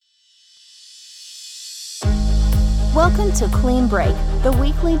Welcome to Clean Break, the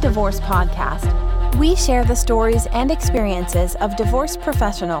weekly divorce podcast. We share the stories and experiences of divorce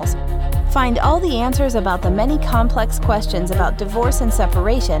professionals. Find all the answers about the many complex questions about divorce and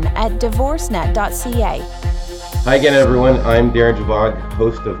separation at divorcenet.ca. Hi again, everyone. I'm Darren Javog,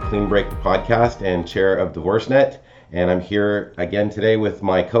 host of Clean Break the podcast and chair of DivorceNet. And I'm here again today with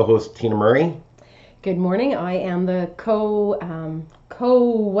my co-host, Tina Murray. Good morning. I am the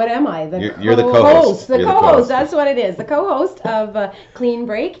what am I? You're the co-host. The co-host. That's what it is. The co-host of Clean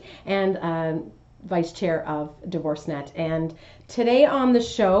Break and vice chair of DivorceNet. And today on the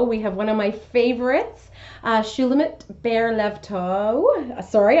show, we have one of my favorites, Shulamit Ber-Lev-Tov.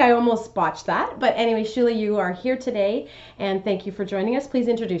 Sorry, I almost botched that. But anyway, Shula, you are here today, and thank you for joining us. Please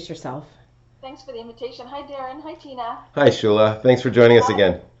introduce yourself. Thanks for the invitation. Hi, Darren. Hi, Tina. Hi, Shula. Thanks for joining us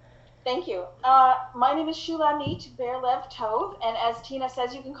again. Thank you. My name is Shulamit Ber-Lev-Tov, and as Tina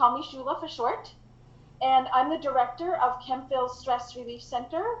says, you can call me Shula for short. And I'm the director of Kempville Stress Relief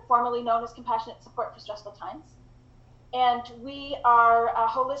Center, formerly known as Compassionate Support for Stressful Times. And we are a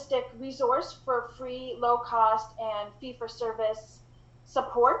holistic resource for free, low-cost, and fee-for-service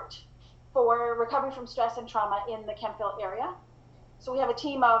support for recovery from stress and trauma in the Kempville area. So we have a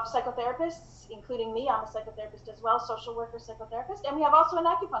team of psychotherapists, including me. I'm a psychotherapist as well, social worker, psychotherapist, and we have also an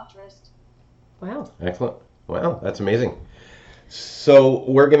acupuncturist. Wow. Excellent. Wow, that's amazing. So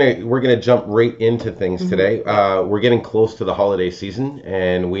we're gonna jump right into things today. We're getting close to the holiday season,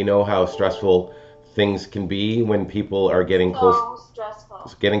 and we know how stressful things can be when people are getting close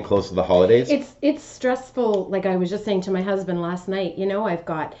to the holidays. It's stressful. Like I was just saying to my husband last night, I've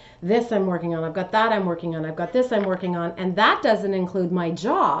got this I'm working on, I've got that I'm working on, I've got this I'm working on, and that doesn't include my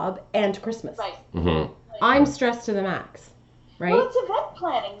job and Christmas. Right. Mm-hmm. I'm stressed to the max, right? Well, it's event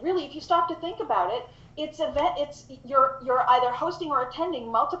planning, really. If you stop to think about it, you're either hosting or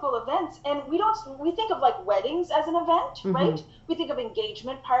attending multiple events, and we think of like weddings as an event, right? We think of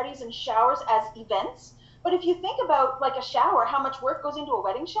engagement parties and showers as events. But if you think about like a shower, how much work goes into a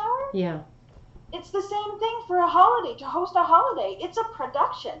wedding shower? Yeah. It's the same thing for a holiday. To host a holiday, it's a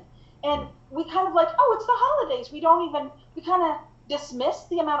production. And we kind of like, oh, it's the holidays. We kind of dismiss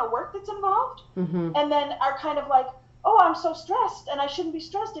the amount of work that's involved. And then are kind of like, oh, I'm so stressed and I shouldn't be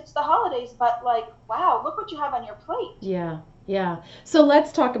stressed. It's the holidays. But like, wow, look what you have on your plate. Yeah. So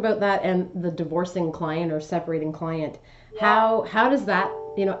let's talk about that and the divorcing client or separating client. Yeah. How does that,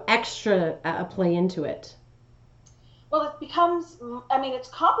 extra play into it? Well, it becomes, it's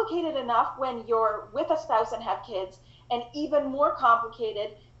complicated enough when you're with a spouse and have kids, and even more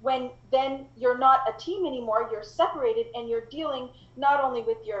complicated when then you're not a team anymore, you're separated and you're dealing not only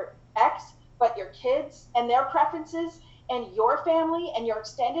with your ex, but your kids and their preferences, and your family and your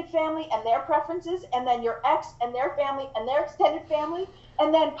extended family and their preferences, and then your ex and their family and their extended family,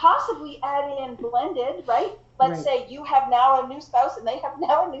 and then possibly add in blended, right? Let's say you have now a new spouse and they have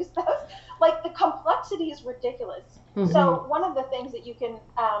now a new spouse. Like, the complexity is ridiculous. So one of the things that you can,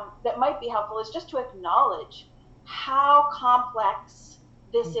 that might be helpful is just to acknowledge how complex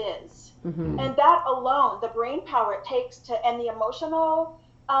this is. And that alone, the brain power it takes and the emotional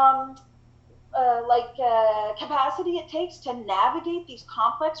capacity it takes to navigate these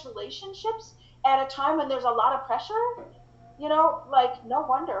complex relationships at a time when there's a lot of pressure, no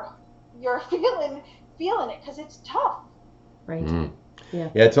wonder you're feeling it, because it's tough. Right. Yeah,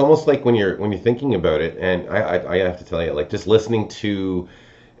 it's almost like when you're thinking about it, and I have to tell you, like, just listening to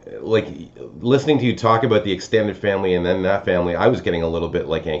you talk about the extended family and then that family, I was getting a little bit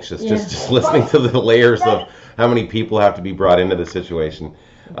like anxious just listening to the layers of how many people have to be brought into the situation.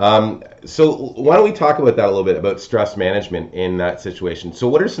 So why don't we talk about that a little bit, about stress management in that situation. So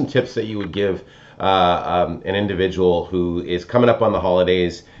what are some tips that you would give an individual who is coming up on the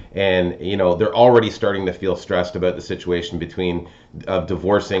holidays and they're already starting to feel stressed about the situation between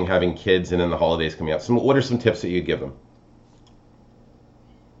divorcing, having kids, and then the holidays coming up? So what are some tips that you give them?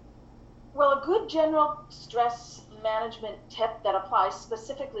 Well, a good general stress management tip that applies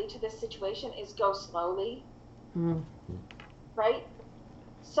specifically to this situation is go slowly, right?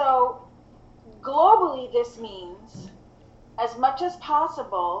 So globally, this means, as much as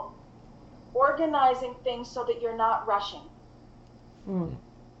possible, organizing things so that you're not rushing,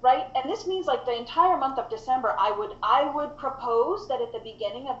 right? And this means like the entire month of December, I would propose that at the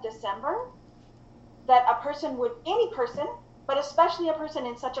beginning of December, that any person, but especially a person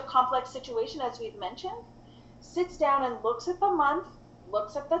in such a complex situation as we've mentioned, sits down and looks at the month,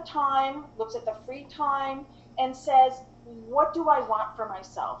 looks at the time, looks at the free time, and says, what do I want for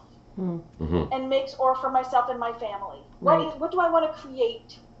myself? And or for myself and my family. What do I want to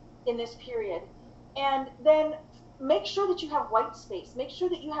create in this period? And then make sure that you have white space. Make sure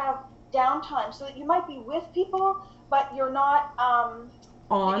that you have downtime so that you might be with people, but you're not on.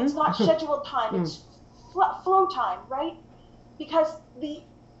 It's not scheduled time. It's flow time, right? Because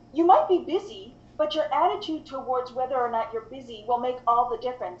you might be busy, but your attitude towards whether or not you're busy will make all the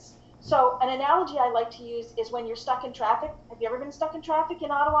difference. So an analogy I like to use is when you're stuck in traffic. Have you ever been stuck in traffic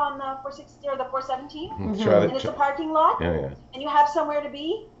in Ottawa on the 460 or the 417? And it's a parking lot, and you have somewhere to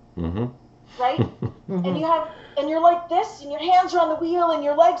be, right? And you're like this, and your hands are on the wheel, and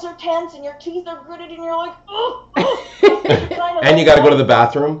your legs are tense, and your teeth are gritted, and you're like, and you got to go to the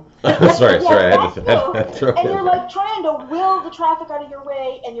bathroom. sorry, I had to throw. And you're like trying to will the traffic out of your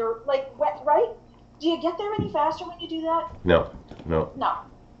way, and you're like wet, right? Do you get there any faster when you do that? No.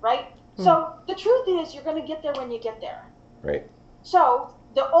 Right? So the truth is, you're going to get there when you get there. Right. So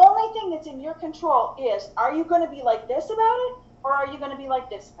the only thing that's in your control is, are you going to be like this about it, or are you going to be like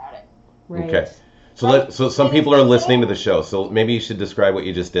this about it? Right. Okay. So some people are listening to the show, so maybe you should describe what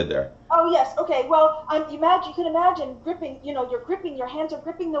you just did there. Oh yes, okay. Well, you can imagine gripping. Your hands are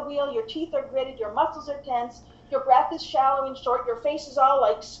gripping the wheel. Your teeth are gritted. Your muscles are tense. Your breath is shallow and short. Your face is all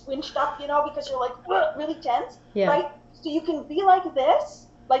like squinched up, because you're like really tense, right? So you can be like this,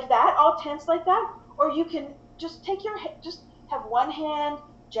 like that, all tense like that, or you can just just have one hand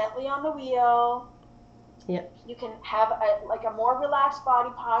gently on the wheel. Yeah. You can have a more relaxed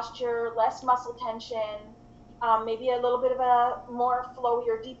body posture, less muscle tension, maybe a little bit of a more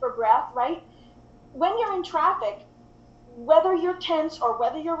flowier, deeper breath, right? When you're in traffic, whether you're tense or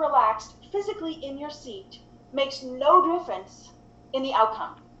whether you're relaxed, physically in your seat makes no difference in the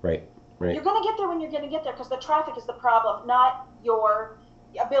outcome. Right. You're going to get there when you're going to get there because the traffic is the problem, not your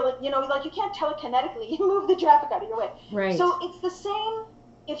ability. You can't telekinetically move the traffic out of your way. Right. So it's the same.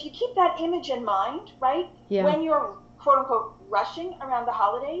 If you keep that image in mind, right? Yeah. When you're quote unquote rushing around the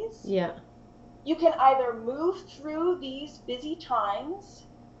holidays, you can either move through these busy times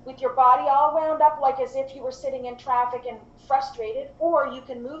with your body all wound up like as if you were sitting in traffic and frustrated, or you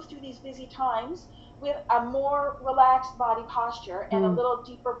can move through these busy times with a more relaxed body posture and a little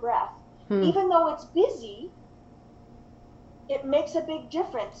deeper breath. Even though it's busy, it makes a big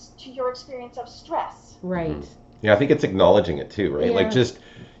difference to your experience of stress. Right. Yeah, I think it's acknowledging it too, right? Yeah. Like just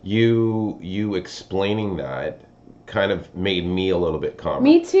you explaining that kind of made me a little bit calmer.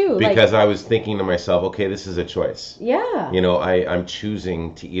 Me too. Because I was thinking to myself, okay, this is a choice. Yeah. I'm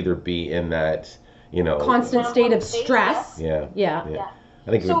choosing to either be in that, constant state of stress. Yeah. I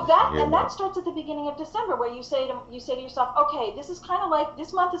think so that starts at the beginning of December, where you say to yourself, okay, this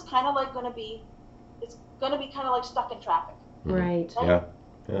month is kind of like going to be kind of like stuck in traffic. Right. Yeah.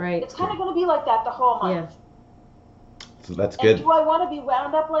 Right. It's kind of going to be like that the whole month. Yeah. So that's good. And do I want to be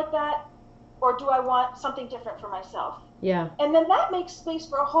wound up like that, or do I want something different for myself? Yeah. And then that makes space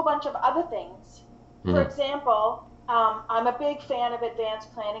for a whole bunch of other things. For example, I'm a big fan of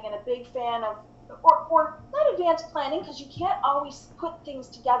advanced planning and a big fan of, or not advanced planning, because you can't always put things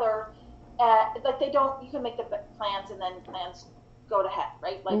together you can make the plans and then plans go to heck,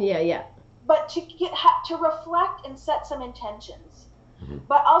 right? But to reflect and set some intentions,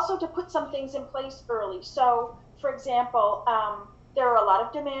 but also to put some things in place early. So, for example, there are a lot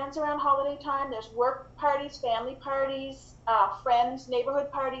of demands around holiday time. There's work parties, family parties, friends,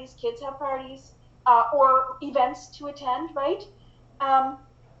 neighborhood parties, kids have parties, or events to attend, right?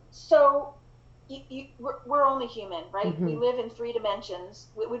 So we're only human, right? We live in 3 dimensions.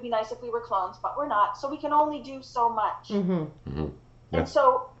 It would be nice if we were clones, but we're not. So we can only do so much. And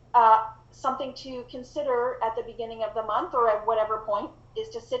so something to consider at the beginning of the month or at whatever point is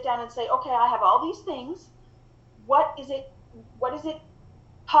to sit down and say, okay, I have all these things. What is it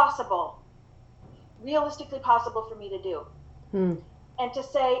realistically possible for me to do? And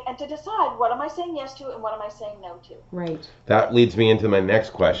to decide, what am I saying yes to and what am I saying no to? Right. That leads me into my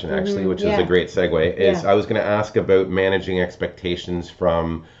next question, actually, which is a great segue. I was going to ask about managing expectations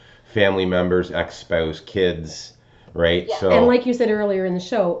from family members, ex-spouse, kids, right? Yeah. So, and like you said earlier in the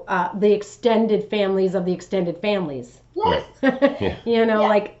show, the extended families of the extended families. Yes.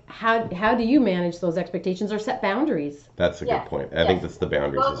 Like how do you manage those expectations or set boundaries? That's a good point. I think that's the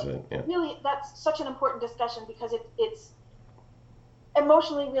boundaries, isn't it? Yeah. Really, that's such an important discussion because it's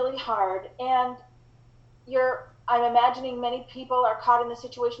emotionally really hard, and I'm imagining many people are caught in the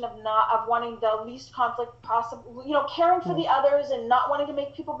situation of wanting the least conflict possible, caring for the others and not wanting to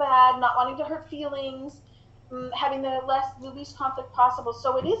make people bad, not wanting to hurt feelings, having the least conflict possible.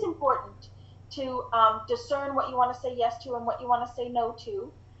 So it is important to discern what you want to say yes to and what you want to say no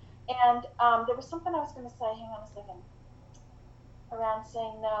to. And there was something I was going to say, hang on a second, around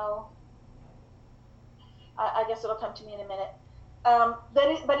saying no. I guess it'll come to me in a minute.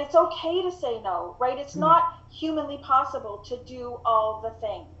 but it's okay to say no, right? It's not humanly possible to do all the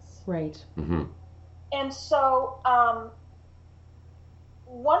things. Right. Mm-hmm. And so,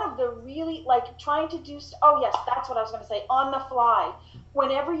 one of the really, like, trying to do, oh yes, that's what I was going to say, on the fly.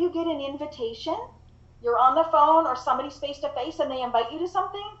 Whenever you get an invitation, you're on the phone or somebody's face to face and they invite you to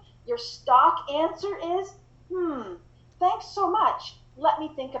something, your stock answer is, thanks so much. Let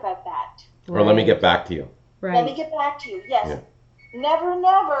me think about that. Or let me get back to you. Right. Let me get back to you. Yes. Yeah.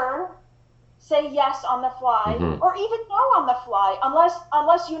 Never say yes on the fly, or even no on the fly,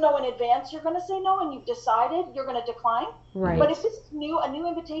 unless you know in advance you're going to say no and you've decided you're going to decline. Right. But if it's a new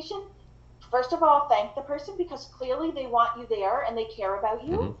invitation, first of all, thank the person, because clearly they want you there and they care about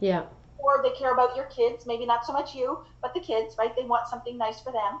you. Yeah. Or they care about your kids, maybe not so much you, but the kids, right? They want something nice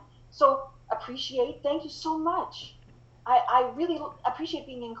for them. So appreciate, thank you so much. I really appreciate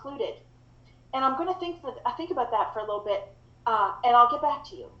being included. And I'm going to think about that for a little bit, and I'll get back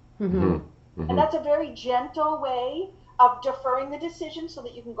to you. Mm-hmm. And that's a very gentle way of deferring the decision so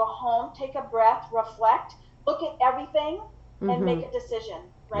that you can go home, take a breath, reflect, look at everything, and make a decision,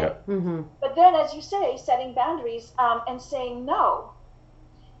 right? Yeah. Mm-hmm. But then, as you say, setting boundaries and saying no.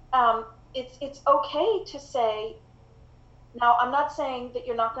 It's okay to say, now I'm not saying that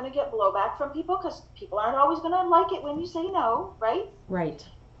you're not going to get blowback from people, because people aren't always going to like it when you say no, right? Right.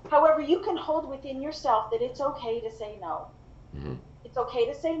 However, you can hold within yourself that it's okay to say no. Mm-hmm. It's okay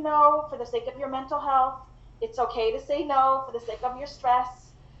to say no for the sake of your mental health. It's okay to say no for the sake of your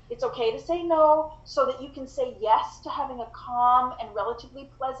stress. It's okay to say no so that you can say yes to having a calm and relatively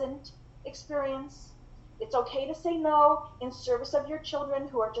pleasant experience. It's okay to say no in service of your children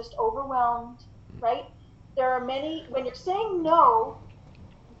who are just overwhelmed, right? There are many, when you're saying no,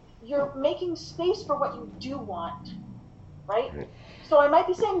 you're making space for what you do want, right? So I might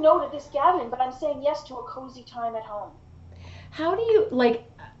be saying no to this gathering, but I'm saying yes to a cozy time at home. How do you, like,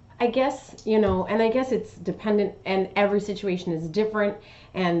 I guess, and I guess it's dependent and every situation is different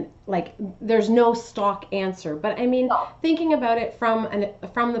and like there's no stock answer. But I mean, thinking about it from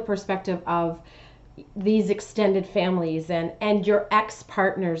the perspective of these extended families and your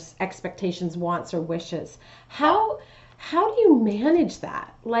ex-partner's expectations, wants, or wishes, how do you manage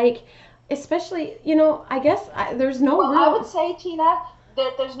that? Like, especially, I guess there's no rule. I would say, Tina,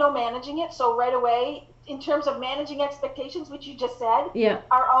 that there's no managing it. So right away, in terms of managing expectations, which you just said,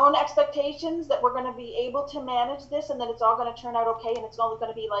 our own expectations that we're going to be able to manage this and that it's all going to turn out okay and it's only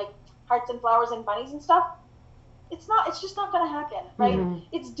going to be like hearts and flowers and bunnies and stuff. It's just not going to happen, right?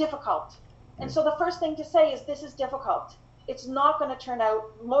 Mm-hmm. It's difficult. And so the first thing to say is this is difficult. It's not going to turn out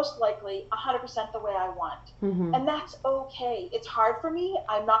most likely 100% the way I want. Mm-hmm. And that's okay. It's hard for me.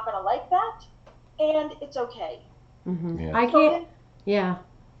 I'm not going to like that. And it's okay. Mm-hmm. Yeah. I can't.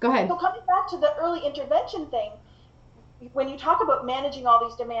 Go ahead. So coming back to the early intervention thing, when you talk about managing all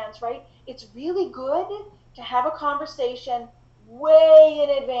these demands, right, it's really good to have a conversation way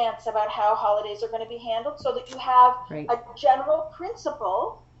in advance about how holidays are going to be handled so that you have a general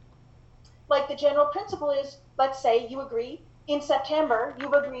principle. Like the general principle is, let's say you agree, in September,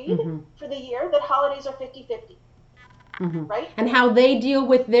 you've agreed for the year that holidays are 50-50. Mm-hmm. Right? And how they deal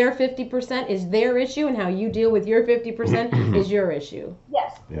with their 50% is their issue, and how you deal with your 50% is your issue.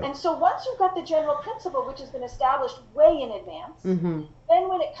 Yes. Yeah. And so once you've got the general principle, which has been established way in advance, then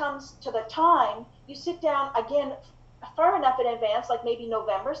when it comes to the time, you sit down again far enough in advance, like maybe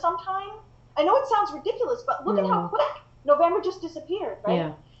November sometime. I know it sounds ridiculous, but look at how quick November just disappeared, right?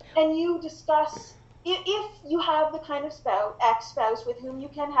 Yeah. And you discuss, if you have the kind of ex-spouse with whom you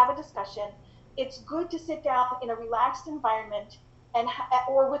can have a discussion, it's good to sit down in a relaxed environment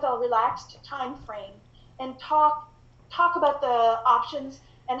or with a relaxed time frame and talk about the options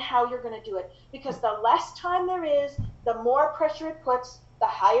and how you're going to do it. Because the less time there is, the more pressure it puts, the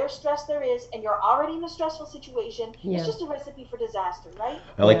higher stress there is, and you're already in a stressful situation. Yeah. It's just a recipe for disaster, right?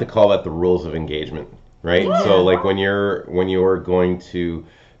 I like to call that the rules of engagement, right? Yeah. So like when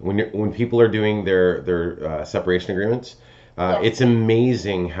people are doing their separation agreements, it's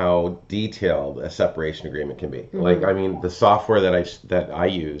amazing how detailed a separation agreement can be. Like, I mean, the software that I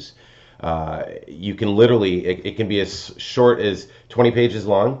use, you can literally, it can be as short as 20 pages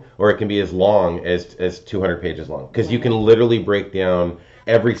long, or it can be as long as 200 pages long, because you can literally break down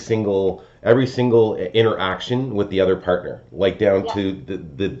every single interaction with the other partner, like down to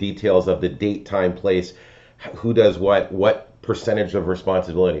the details of the date, time, place, who does what percentage of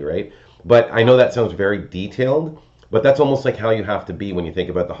responsibility, right? But I know that sounds very detailed, but that's almost like how you have to be when you think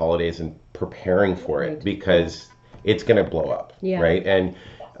about the holidays and preparing for it, because it's going to blow up, right? And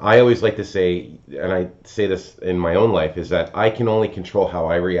I always like to say, and I say this in my own life, is that I can only control how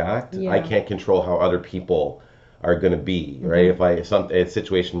I react. I can't control how other people are going to be, right? If a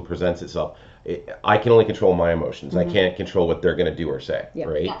situation presents itself, I can only control my emotions. I can't control what they're going to do or say,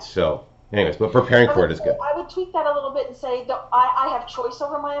 right? Yeah. So, anyways, but preparing for it is good. I would tweak that a little bit and say that I have choice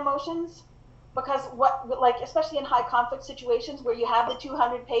over my emotions, because especially in high conflict situations where you have the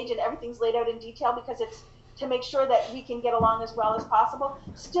 200-page and everything's laid out in detail, because it's to make sure that we can get along as well as possible.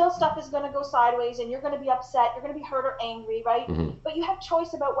 Still, stuff is going to go sideways, and you're going to be upset, you're going to be hurt or angry, right? But you have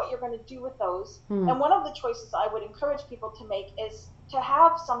choice about what you're going to do with those. And one of the choices I would encourage people to make is to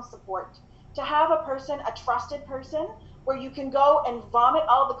have some support, to have a person, a trusted person, where you can go and vomit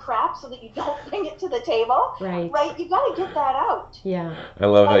all the crap so that you don't bring it to the table. Right? You got to get that out. Yeah. I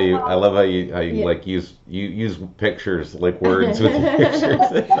love how you like use pictures, like words with pictures.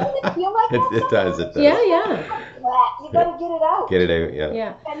 Doesn't it feel like that? It does. Yeah. You got to get it out. Get it out, yeah.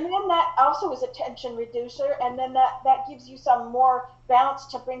 Yeah. And then that also is a tension reducer, and then that gives you some more balance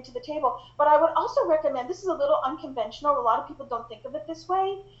to bring to the table. But I would also recommend, this is a little unconventional, a lot of people don't think of it this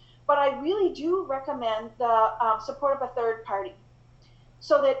way, but I really do recommend the support of a third party,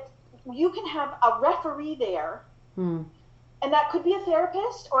 so that you can have a referee there, and that could be a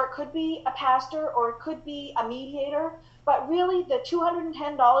therapist, or it could be a pastor, or it could be a mediator. But really, the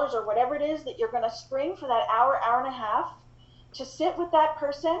 $210 or whatever it is that you're going to spring for that hour and a half to sit with that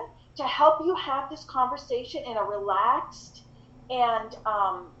person, to help you have this conversation in a relaxed and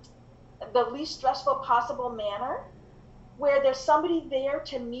the least stressful possible manner, where there's somebody there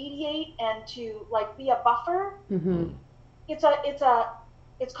to mediate and to be a buffer.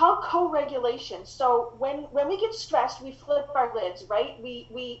 It's called co-regulation. So when we get stressed, we flip our lids, right?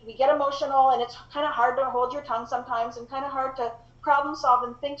 We get emotional, and it's kind of hard to hold your tongue sometimes, and kind of hard to problem solve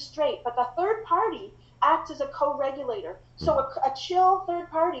and think straight. But the third party acts as a co-regulator. So a chill third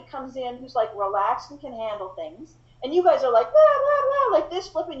party comes in who's relaxed and can handle things, and you guys are like blah blah blah, like this,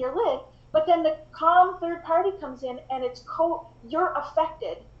 flipping your lid. But then the calm third party comes in, and you're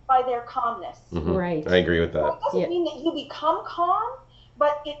affected by their calmness. Right. I agree with that. So it doesn't mean that you become calm,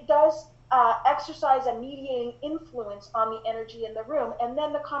 but it does exercise a mediating influence on the energy in the room, and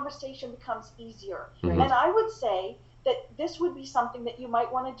then the conversation becomes easier. And I would say that this would be something that you might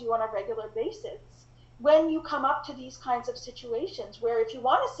want to do on a regular basis when you come up to these kinds of situations, where if you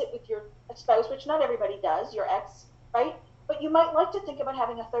want to sit with your spouse, which not everybody does, your ex, right? But you might like to think about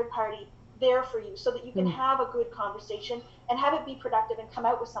having a third party there for you, so that you can have a good conversation and have it be productive and come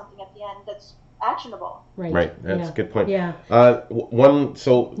out with something at the end that's actionable. Right. That's a good point. Yeah.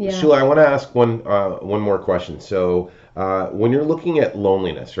 Shula, I want to ask one more question. So when you're looking at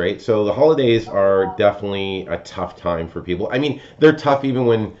loneliness, right? So the holidays are definitely a tough time for people. I mean, they're tough even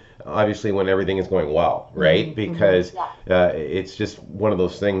when everything is going well, right? Because it's just one of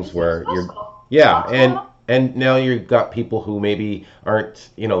those things where and now you've got people who maybe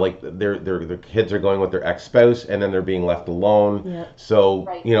aren't, their kids are going with their ex-spouse, and then they're being left alone. Yeah. So,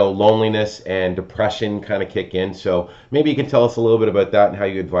 loneliness and depression kind of kick in. So maybe you can tell us a little bit about that and how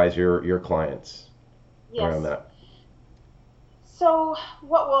you advise your clients around that. So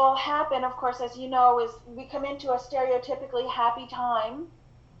what will happen, of course, as you know, is we come into a stereotypically happy time,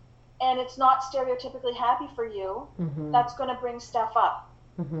 and it's not stereotypically happy for you. That's going to bring stuff up.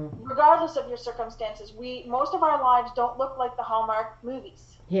 Regardless of your circumstances, most of our lives don't look like the Hallmark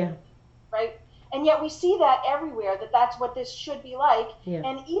movies. Yeah. Right? And yet we see that everywhere, that's what this should be like. Yeah.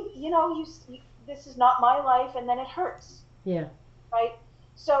 And this is not my life, and then it hurts. Yeah. Right?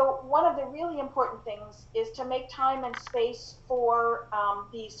 So one of the really important things is to make time and space for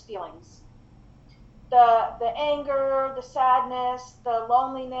these feelings. The anger, the sadness, the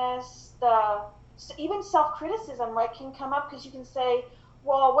loneliness, even self-criticism, right, can come up, because you can say,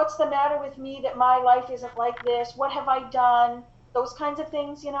 well, what's the matter with me that my life isn't like this? What have I done? Those kinds of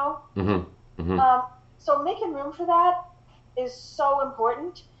things, So making room for that is so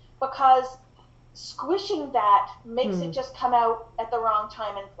important, because squishing that makes it just come out at the wrong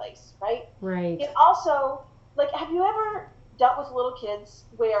time and place, right? Right. It also, have you ever dealt with little kids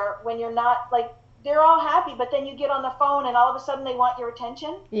where when you're not, they're all happy, but then you get on the phone and all of a sudden they want your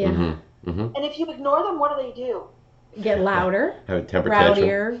attention? Yeah. And if you ignore them, what do? Get louder. Have a temper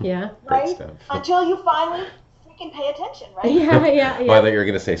rowdier. tantrum. Yeah. Right? Until you finally freaking pay attention, right? Yeah. Oh, I thought you were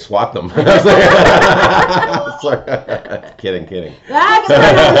going to say swat them. Sorry. Kidding. That's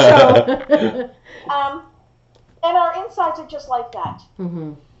another show. And our insides are just like that.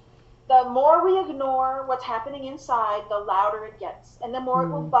 The more we ignore what's happening inside, the louder it gets. And the more it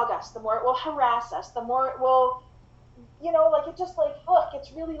will bug us, the more it will harass us, the more it will, it just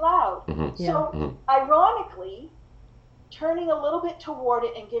it's really loud. So ironically, turning a little bit toward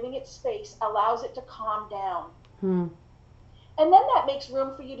it and giving it space allows it to calm down. And then that makes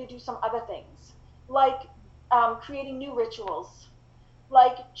room for you to do some other things, like creating new rituals,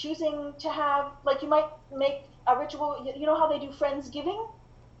 like choosing to have, like you might make a ritual, you know how they do Friendsgiving?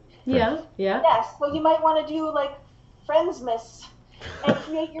 Yeah. Yes, well you might want to do like Friendsmas and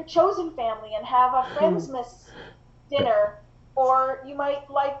create your chosen family and have a Friendsmas dinner, or you might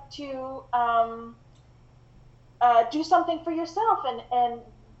like to do something for yourself and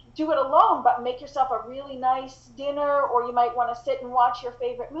do it alone, but make yourself a really nice dinner, or you might want to sit and watch your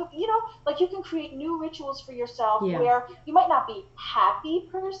favorite movie. You know, like you can create new rituals for yourself where you might not be happy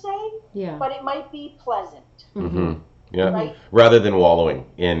per se, but it might be pleasant. Mm-hmm. Yeah. Right? Rather than wallowing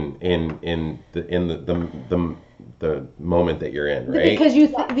in the moment that you're in, right? Because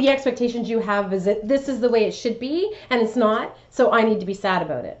the expectations you have is that this is the way it should be, and it's not, so I need to be sad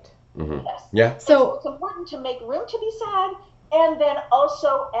about it. Mm-hmm. Yes. Yeah. So it's important to make room to be sad, and then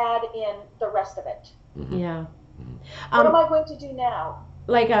also add in the rest of it. Mm-hmm. Yeah. What am I going to do now?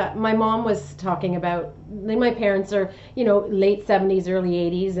 Like my mom was talking about, like my parents are, late 70s, early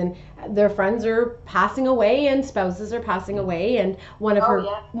 80s, and their friends are passing away and spouses are passing away. And one of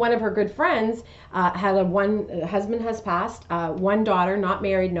her good friends had one husband has passed, one daughter, not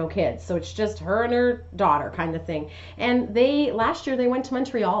married, no kids. So it's just her and her daughter kind of thing. And last year they went to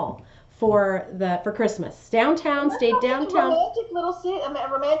Montreal for Christmas. Stayed downtown. Romantic little city,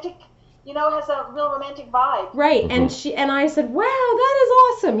 romantic. Has a real romantic vibe. Right, mm-hmm. and I said, wow, that is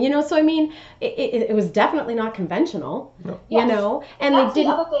awesome. So I mean, it was definitely not conventional, yes. And that's they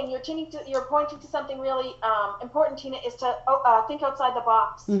didn't. The other thing, you're pointing to something really important, Tina, is to think outside the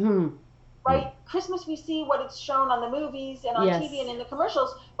box. Mm-hmm. Right? Christmas, we see what it's shown on the movies and on TV and in the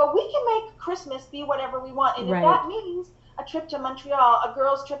commercials, but we can make Christmas be whatever we want, and if that means a trip to Montreal, a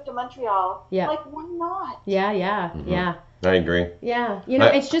girl's trip to Montreal, like why not? Yeah, mm-hmm. yeah. I agree. Yeah,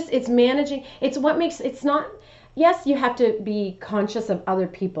 it's managing. It's what makes it's not. Yes, you have to be conscious of other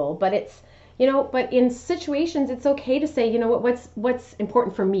people, but it's but in situations it's okay to say, what's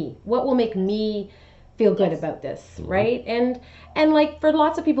important for me, what will make me feel good about this, mm-hmm. right? And like for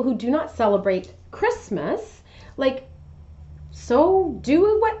lots of people who do not celebrate Christmas, like. So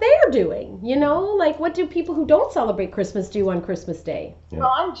do what they're doing, like what do people who don't celebrate Christmas do on Christmas Day? Yeah.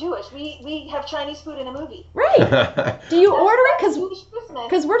 Well, I'm Jewish. We have Chinese food in a movie. Right. Do you order it? Because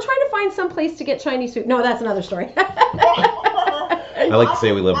we're trying to find some place to get Chinese food. No, that's another story. I like to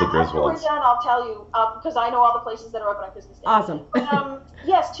say we live the Griswolds. After we're done, I'll tell you, because I know all the places that are open on Christmas Day. Awesome.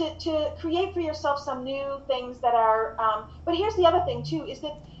 Yes, to create for yourself some new things that are, but here's the other thing too, is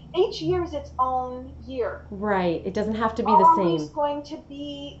that each year is its own year. Right. It doesn't have to be the same. It's going to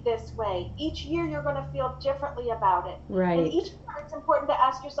be this way. Each year you're going to feel differently about it. Right. And each year it's important to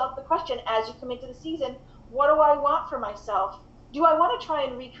ask yourself the question as you come into the season, what do I want for myself? Do I want to try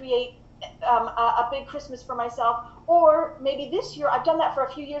and recreate a big Christmas for myself? Or maybe this year, I've done that for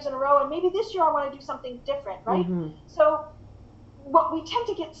a few years in a row, and maybe this year I want to do something different, right? Mm-hmm. So what we tend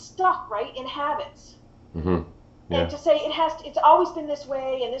to get stuck, right, in habits. Mm-hmm. Yeah. And to say it's always been this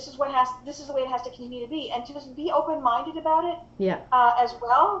way, and this is the way it has to continue to be, and to just be open-minded about it. Yeah. As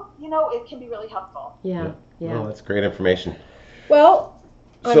well, it can be really helpful. Yeah. Well, that's great information. Well,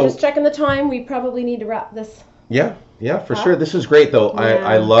 I'm just checking the time. We probably need to wrap this. Yeah, for sure. This is great, though. Yeah.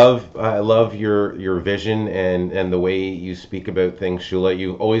 I love your vision and the way you speak about things, Shula.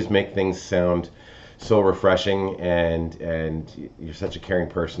 You always make things sound so refreshing, and you're such a caring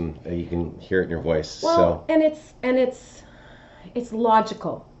person. You can hear it in your voice. Well, and it's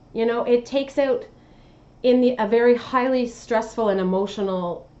logical. It takes out in a very highly stressful and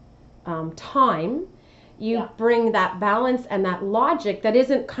emotional time. You bring that balance and that logic that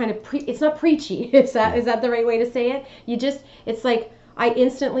isn't kind of it's not preachy. Is that the right way to say it? It's like I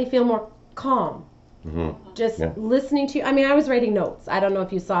instantly feel more calm. Mm-hmm. Just listening to you. I mean, I was writing notes. I don't know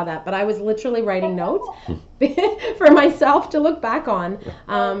if you saw that, but I was literally writing notes for myself to look back on.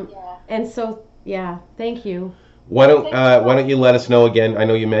 And so, thank you. Why don't you let us know again? I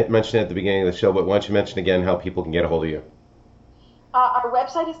know you mentioned it at the beginning of the show, but why don't you mention again how people can get a hold of you? Our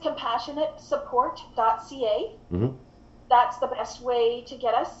website is compassionatesupport.ca. Mm-hmm. That's the best way to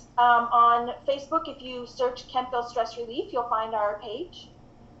get us. On Facebook, if you search Kemptville Stress Relief, you'll find our page.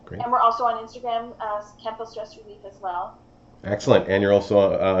 Great. And we're also on Instagram, Kemptville Stress Relief as well. Excellent. And you're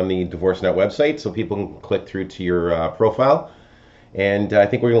also on the DivorceNet website, so people can click through to your profile. And I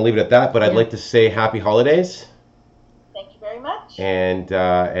think we're going to leave it at that, but I'd like to say happy holidays. Thank you very much. And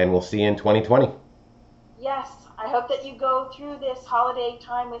we'll see you in 2020. Yes. I hope that you go through this holiday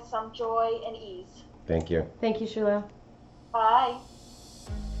time with some joy and ease. Thank you. Thank you, Shula. Bye.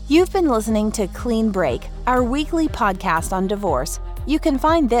 You've been listening to Clean Break, our weekly podcast on divorce. You can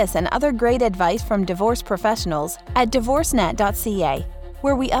find this and other great advice from divorce professionals at divorcenet.ca.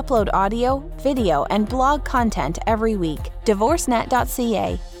 where we upload audio, video, and blog content every week.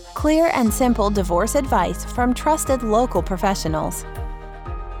 DivorceNet.ca. Clear and simple divorce advice from trusted local professionals.